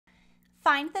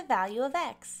Find the value of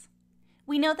x.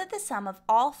 We know that the sum of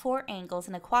all four angles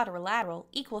in a quadrilateral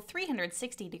equal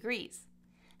 360 degrees.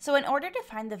 So in order to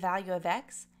find the value of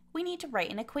x, we need to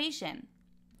write an equation.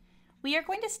 We are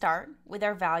going to start with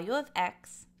our value of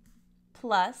x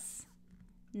plus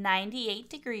 98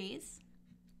 degrees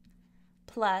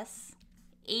plus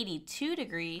 82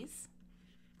 degrees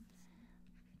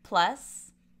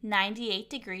plus 98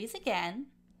 degrees again,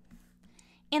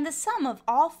 and the sum of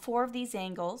all four of these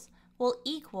angles will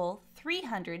equal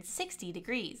 360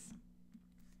 degrees.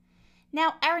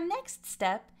 Now our next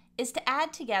step is to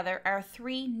add together our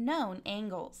three known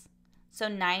angles. So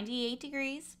 98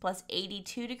 degrees plus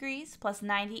 82 degrees plus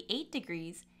 98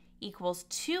 degrees equals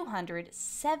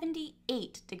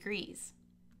 278 degrees.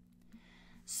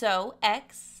 So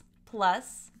x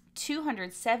plus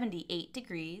 278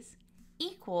 degrees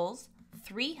equals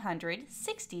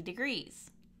 360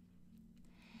 degrees.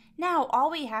 Now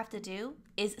all we have to do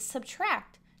is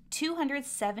subtract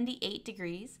 278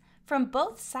 degrees from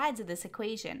both sides of this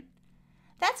equation.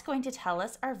 That's going to tell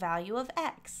us our value of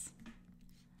x.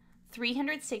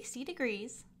 360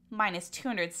 degrees minus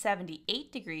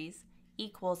 278 degrees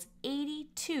equals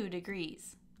 82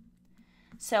 degrees.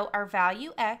 So our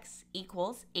value x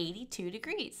equals 82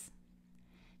 degrees.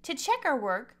 To check our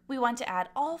work, we want to add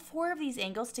all four of these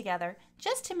angles together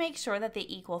just to make sure that they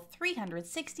equal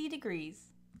 360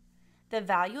 degrees. The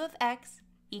value of x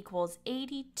equals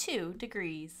 82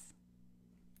 degrees.